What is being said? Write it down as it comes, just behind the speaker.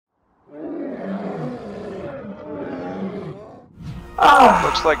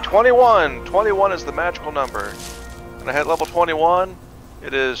Looks like 21. 21 is the magical number. When I hit level 21,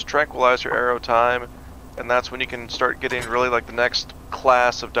 it is Tranquilizer Arrow time, and that's when you can start getting really like the next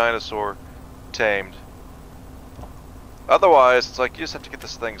class of dinosaur tamed. Otherwise, it's like you just have to get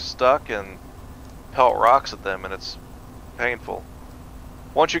this thing stuck and pelt rocks at them, and it's painful.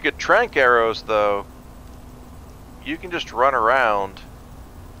 Once you get Trank Arrows, though, you can just run around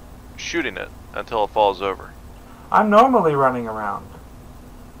shooting it until it falls over. I'm normally running around.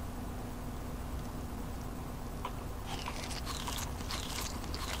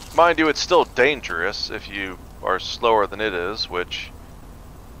 Mind you, it's still dangerous if you are slower than it is, which,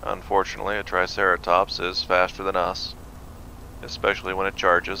 unfortunately, a Triceratops is faster than us. Especially when it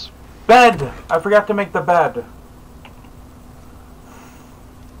charges. Bed! I forgot to make the bed.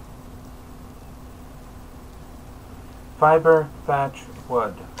 Fiber, thatch,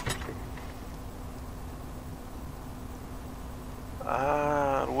 wood.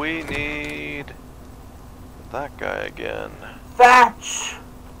 We need that guy again. Thatch!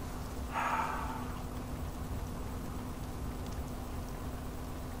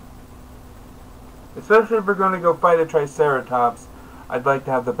 Especially if we're going to go fight a Triceratops, I'd like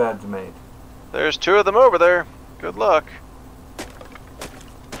to have the beds made. There's 2 of them over there. Good luck.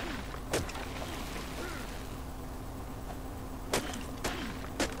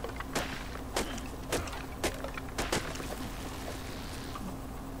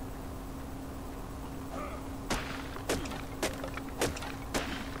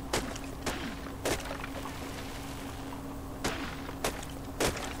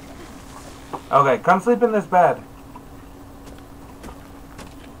 Okay, come sleep in this bed.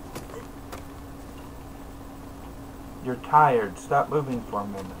 You're tired. Stop moving for a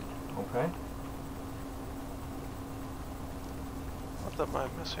minute, okay? What am I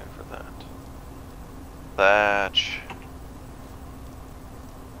missing for that? Thatch.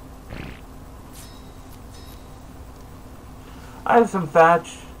 I have some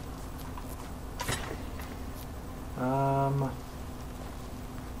thatch.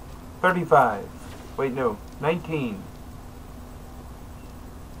 35. Wait, no. 19.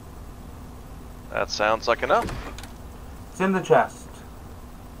 That sounds like enough. It's in the chest.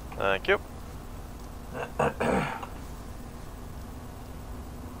 Thank you.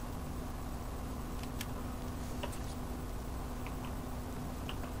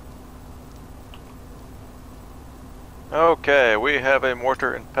 Okay, we have a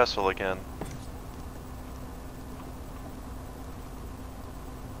mortar and pestle again.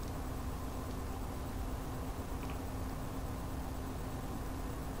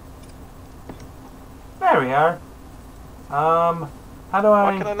 There we are. How do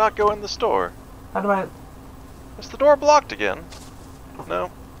I... Why can I not go in the store? How do I... Is the door blocked again? No?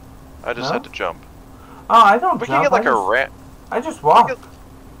 I just had to jump. Oh, I don't We jump. can get like a rat. I just walk.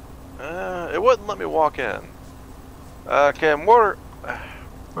 It wouldn't let me walk in. Okay, mortar...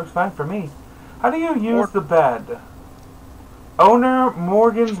 Works fine for me. How do you use the bed? Owner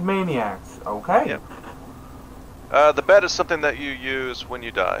Morgan's Maniacs. Okay. Yep. The bed is something that you use when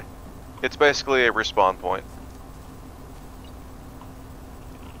you die. It's basically a respawn point.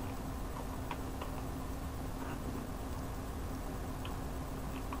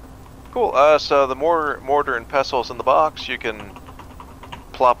 Cool. So the mortar and pestle's in the box. You can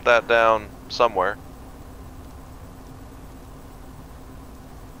plop that down somewhere.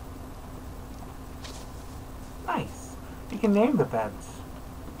 Nice. You can name the beds.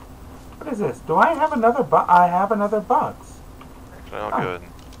 What is this? Do I have another box? I have another box. Oh, good.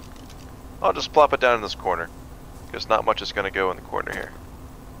 I'll just plop it down in this corner, because not much is going to go in the corner here.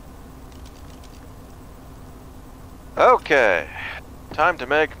 Okay, time to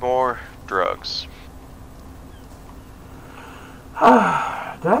make more drugs. Did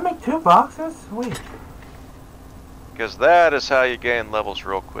I make 2 boxes? Sweet. Because that is how you gain levels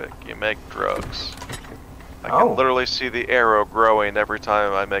real quick. You make drugs. I can literally see the arrow growing every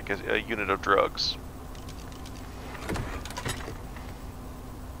time I make a unit of drugs.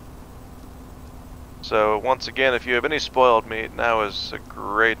 So once again, if you have any spoiled meat, now is a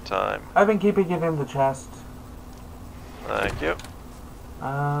great time. I've been keeping it in the chest. Thank you.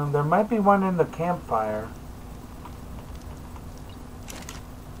 There might be one in the campfire.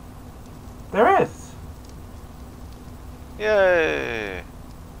 There is! Yay!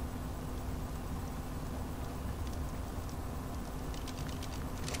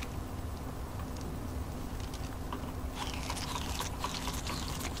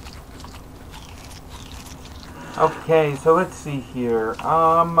 Okay, so let's see here.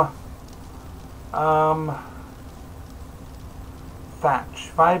 Thatch.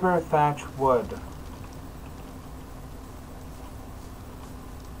 Fiber, thatch, wood.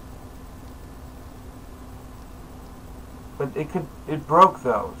 But it broke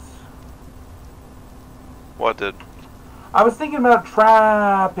those. What did? I was thinking about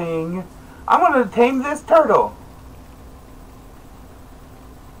trapping. I'm gonna tame this turtle.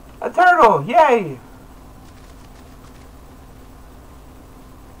 A turtle! Yay!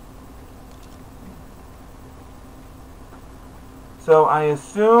 So I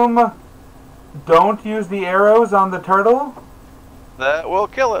assume don't use the arrows on the turtle? That will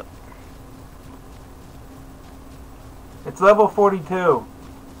kill it. It's level 42.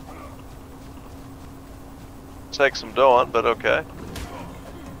 Take some doing, but okay.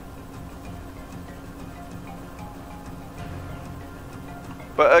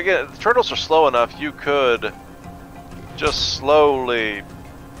 But again, the turtles are slow enough, you could just slowly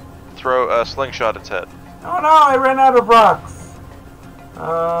throw a slingshot its head. Oh no, I ran out of rocks.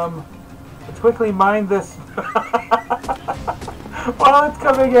 Let's quickly mine this. While it's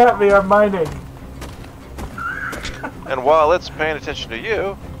coming at me, I'm mining. And while it's paying attention to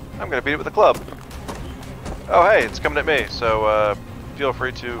you, I'm going to beat it with a club. Oh hey, it's coming at me, so feel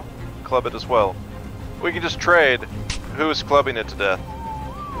free to club it as well. We can just trade who's clubbing it to death.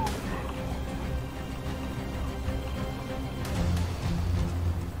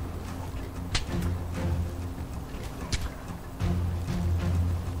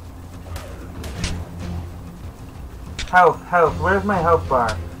 Health, health. Where's my health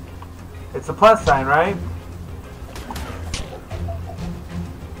bar? It's a plus sign, right?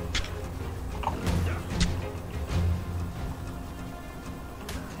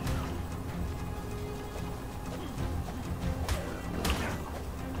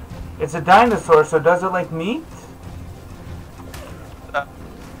 It's a dinosaur, so does it like meat?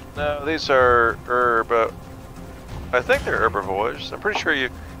 No, these are I think they're herbivores. I'm pretty sure you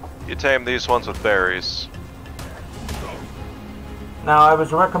tame these ones with berries. Now, I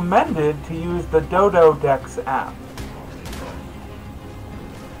was recommended to use the Dodo Dex app.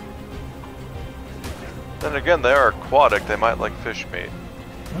 Then again, they are aquatic. They might like fish meat.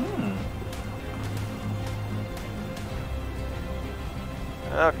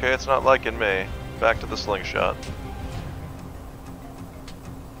 Okay, it's not liking me. Back to the slingshot.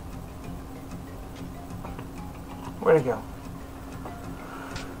 Where'd it go?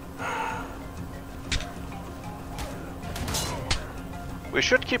 We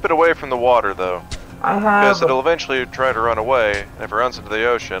should keep it away from the water, though. I have... Because it'll eventually try to run away, and if it runs into the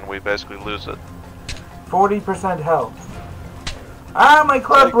ocean, we basically lose it. 40% health. Ah, my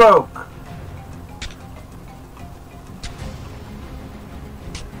club broke!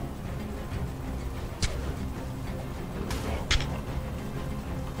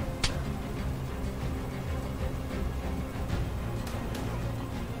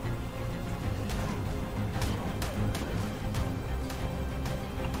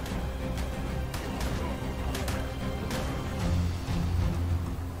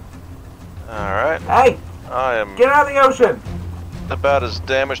 Alright. Hey! I am Get out of the ocean! about as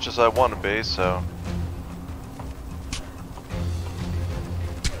damaged as I want to be, so...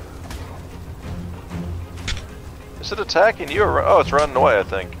 Is it attacking you or... Oh, it's running away, I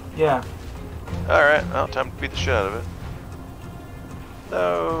think. Yeah. Alright, well, time to beat the shit out of it.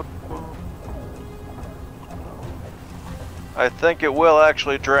 No. I think it will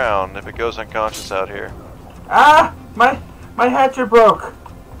actually drown if it goes unconscious out here. Ah! My hatchet broke!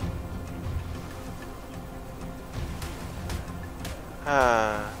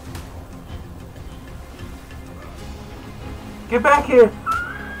 Get back here!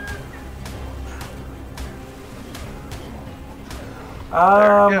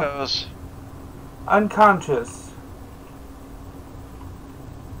 There it goes. Unconscious.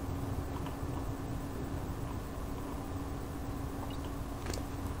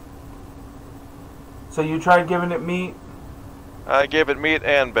 So you tried giving it meat? I gave it meat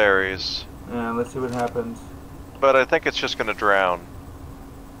and berries. Yeah, let's see what happens. But I think it's just going to drown.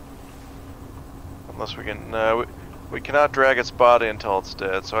 Unless we can... we cannot drag its body until it's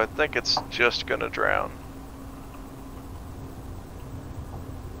dead, so I think it's just going to drown.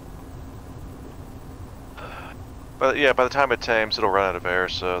 But yeah, by the time it tames, it'll run out of air,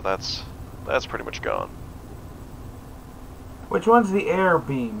 so that's pretty much gone. Which one's the air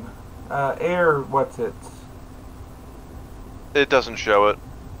beam? What's it? It doesn't show it.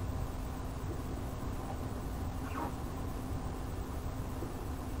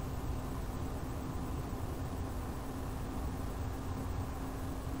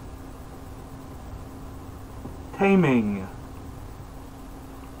 Taming.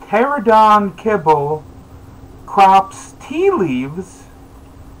 Pterodon kibble crops tea leaves.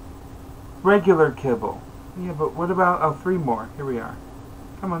 Regular kibble. Yeah, but what about... Oh, 3 more. Here we are.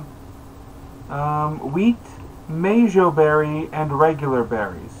 Come on. Wheat, Majo berry and regular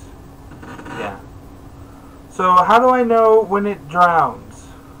berries. Yeah. So how do I know when it drowns?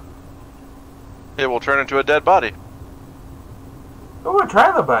 It will turn into a dead body. Oh, a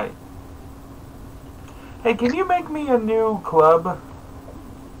trilobite. Hey, can you make me a new club?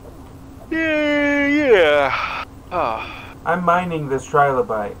 Yeah. Oh. I'm mining this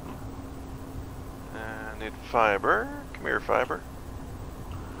trilobite. I need fiber. Come here, fiber.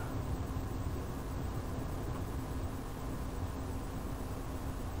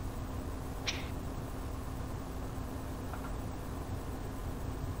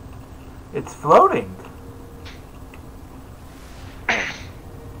 It's floating. It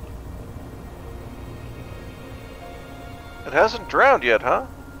hasn't drowned yet, huh?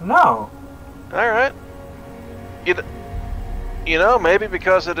 No. Alright. You know, maybe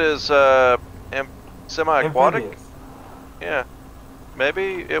because it is semi-aquatic. Amphibious. Yeah.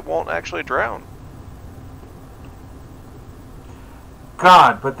 Maybe it won't actually drown.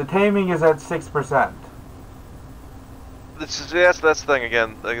 God, but the taming is at 6%. That's the thing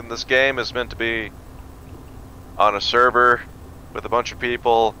again. Like, this game is meant to be on a server with a bunch of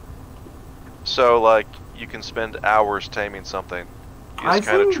people, so like you can spend hours taming something. You just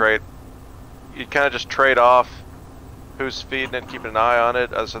kind of trade. You kind of just trade off who's feeding it, keeping an eye on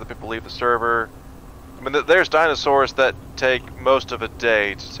it, as other people leave the server. I mean, there's dinosaurs that take most of a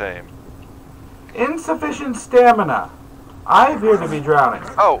day to tame. Insufficient stamina. I appear to be drowning.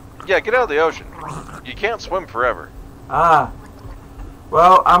 Oh, yeah, get out of the ocean. You can't swim forever. Ah.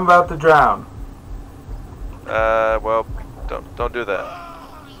 Well, I'm about to drown. Well, don't do that.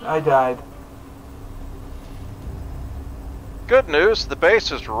 I died. Good news, the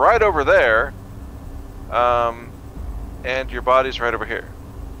base is right over there. And your body's right over here.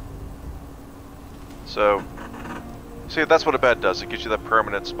 So, see, that's what a bed does. It gives you that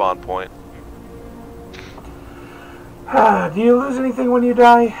permanent spawn point. Do you lose anything when you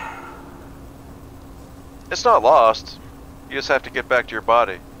die? It's not lost. You just have to get back to your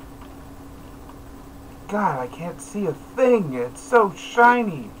body. God, I can't see a thing. It's so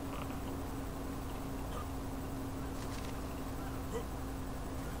shiny.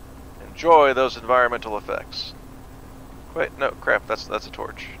 Enjoy those environmental effects. Wait, no, crap, that's a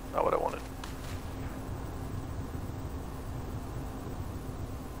torch. Not what I wanted.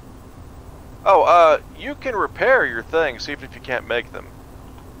 Oh, you can repair your things even if you can't make them.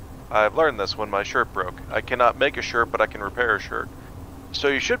 I've learned this when my shirt broke. I cannot make a shirt, but I can repair a shirt. So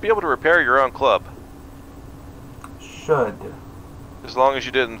you should be able to repair your own club. Should. As long as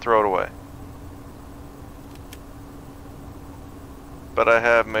you didn't throw it away. But I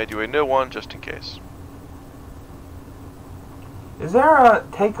have made you a new one just in case. Is there a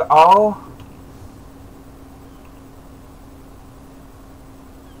take all?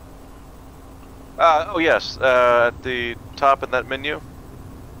 Oh yes, at the top in that menu.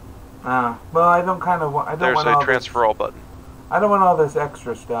 Well, I don't kind of want. I don't There's want a all transfer all button. I don't want all this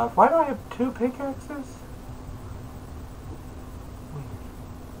extra stuff. Why do I have 2 pickaxes?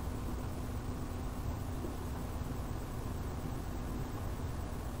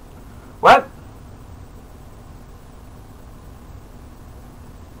 What?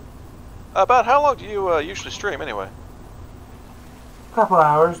 About how long do you usually stream anyway? Couple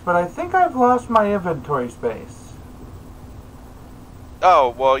hours, but I think I've lost my inventory space.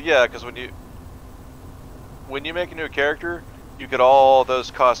 Oh, well, yeah, because when you make a new character, you get all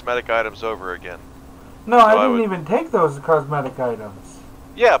those cosmetic items over again. No, So I didn't even take those cosmetic items.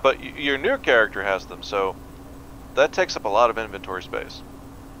 Yeah, but your new character has them, so that takes up a lot of inventory space.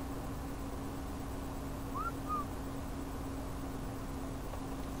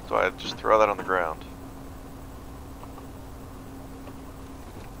 So I just throw that on the ground.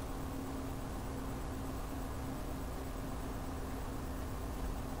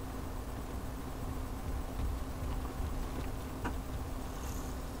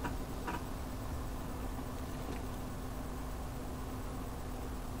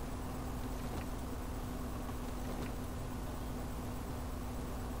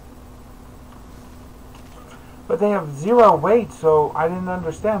 But they have 0 weight, so I didn't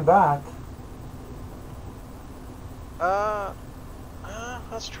understand that.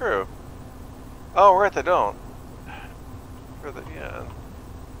 That's true. Oh, right, they don't. Yeah.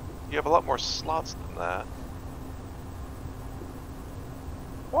 You have a lot more slots than that.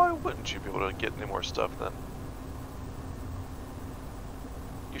 Why wouldn't you be able to get any more stuff then?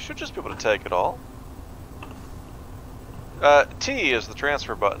 You should just be able to take it all. T is the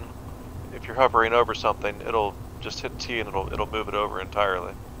transfer button. If you're hovering over something, it'll just hit T and it'll move it over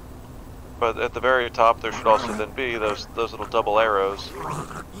entirely. But at the very top, there should also then be those little double arrows.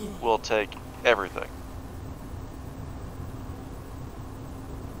 Will take everything.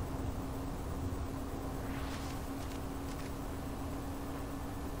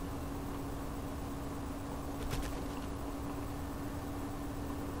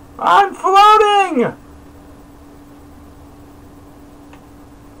 I'm floating!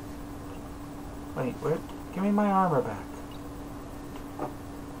 Wait, where? Give me my armor back.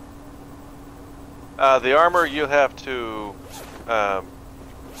 The armor, you have to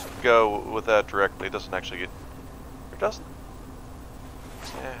go with that directly. It doesn't actually get... It doesn't?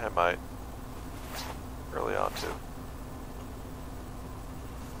 Yeah, it might. Early on, too.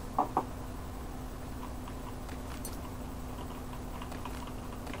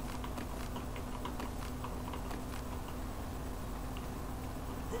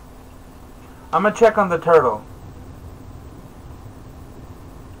 I'm gonna check on the turtle.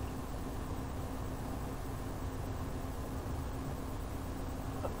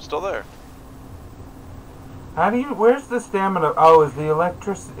 Still there. How do you? Where's the stamina? Oh, is the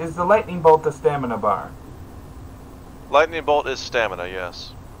lightning bolt the stamina bar? Lightning bolt is stamina,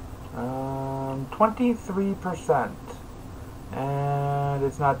 yes. 23%, and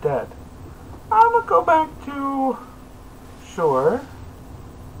it's not dead. I'm gonna go back to shore.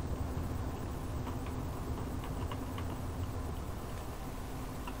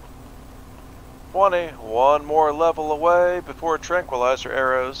 One more level away before tranquilizer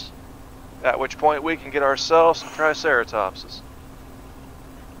arrows, at which point we can get ourselves some triceratopses.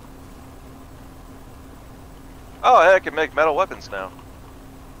 Oh, hey, I can make metal weapons now.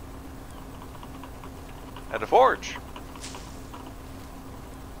 And a forge.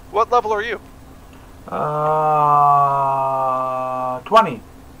 What level are you? 20.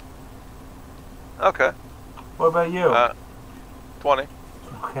 Okay. What about you? 20.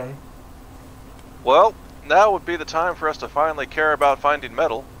 Okay. Well, now would be the time for us to finally care about finding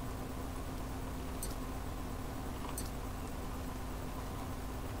metal.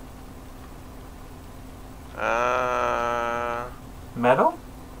 Metal?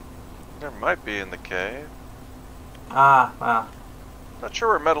 There might be in the cave. Ah. Not sure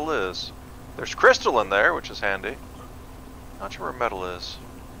where metal is. There's crystal in there, which is handy. Not sure where metal is.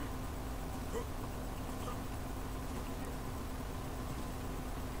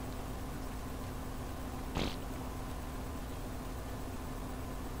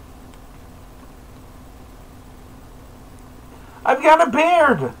 I've got a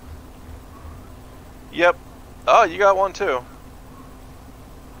beard! Yep. Oh, you got one too.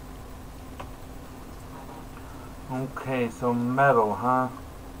 Okay, so metal, huh?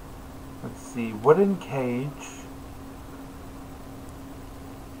 Let's see, wooden cage.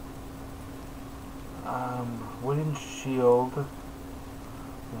 Wooden shield.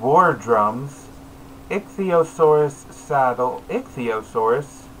 War drums. Ichthyosaurus saddle.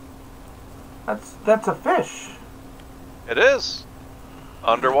 Ichthyosaurus? That's a fish. It is.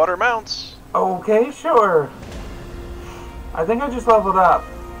 Underwater mounts. Okay, sure. I think I just leveled up.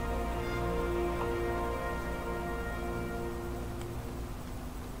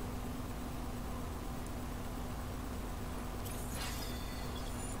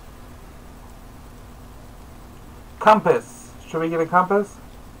 Compass. Should we get a compass?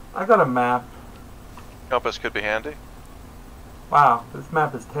 I got a map. Compass could be handy. Wow, this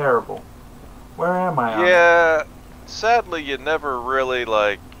map is terrible. Where am I on it? Yeah, sadly you never really,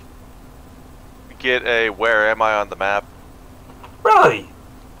 like, get a where am I on the map. Really?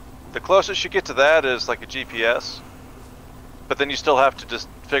 The closest you get to that is like a GPS. But then you still have to just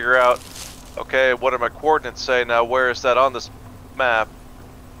figure out, okay, what do my coordinates say now, where is that on this map?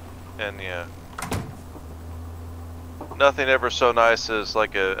 And yeah. Nothing ever so nice as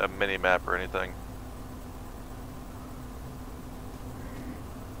like a mini map or anything.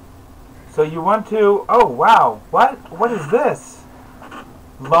 So you want to... Oh, wow. What is this?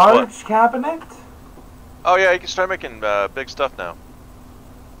 Large cabinet? Oh yeah, you can start making big stuff now.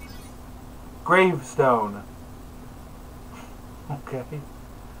 Gravestone. Okay.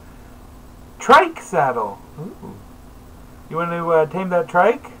 Trike saddle. Ooh. You want to tame that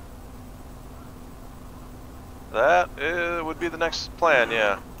trike? That would be the next plan,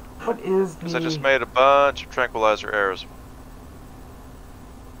 yeah. What is the... Because I just made a bunch of tranquilizer arrows.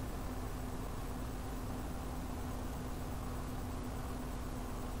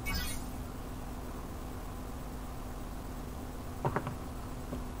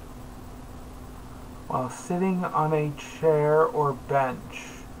 While sitting on a chair or bench.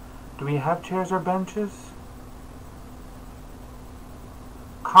 Do we have chairs or benches?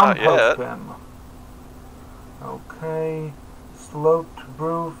 Compost bin. Okay. Sloped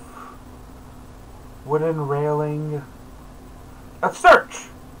roof. Wooden railing. A search!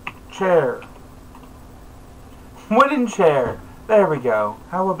 Chair. Wooden chair. There we go.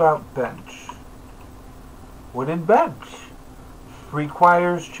 How about bench? Wooden bench.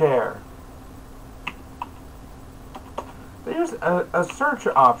 Requires chair. There's a search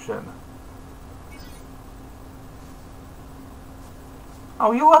option.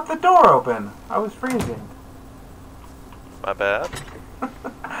 Oh, you left the door open. I was freezing. My bad.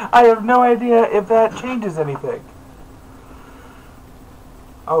 I have no idea if that changes anything.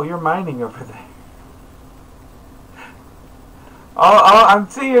 Oh, you're mining over there. Oh, I'm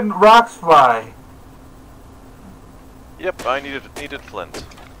seeing rocks fly. Yep, I needed flint.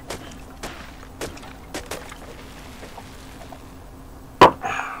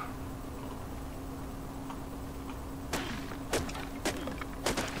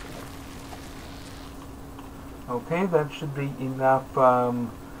 Okay, that should be enough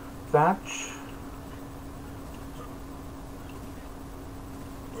thatch.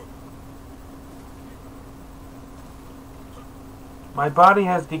 My body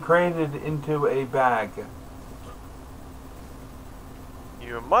has degraded into a bag.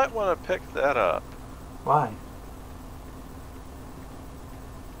 You might want to pick that up. Why?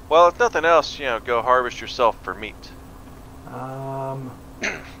 Well, if nothing else, go harvest yourself for meat.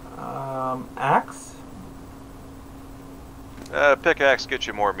 Axe? Pickaxe get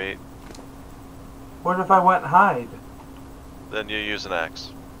you more meat. What if I went hide? Then you use an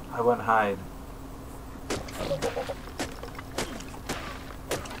axe. I went hide.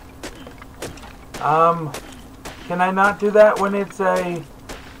 Can I not do that when it's a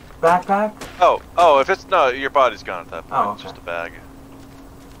backpack? Oh, if it's no, your body's gone at that point. Oh, okay. It's just a bag.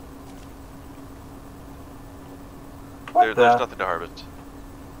 What There's nothing to harvest.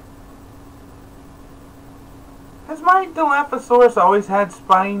 Has my Dilophosaurus always had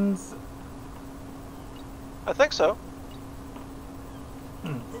spines? I think so.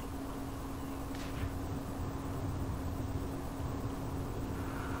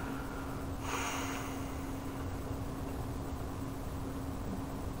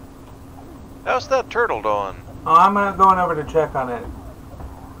 How's that turtle doing? Oh, I'm going over to check on it.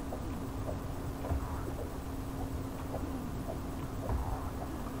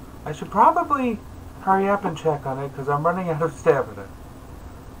 I should probably hurry up and check on it because I'm running out of stamina.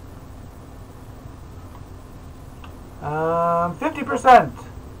 50%.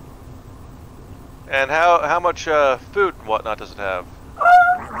 And how much food and whatnot does it have?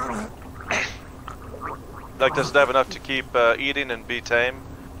 Like, does it have enough to keep eating and be tame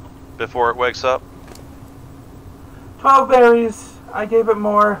before it wakes up? 12 berries. I gave it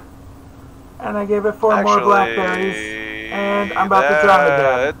more. And I gave it 4 more blackberries. And I'm about to drown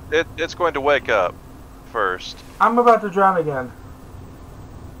again. It's going to wake up first. I'm about to drown again.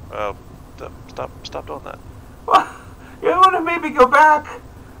 Oh, stop doing that. You want to make me go back?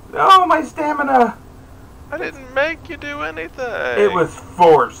 No, my stamina. I didn't make you do anything. It was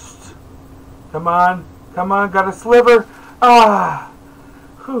forced. Come on, got a sliver. Ah,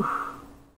 whew.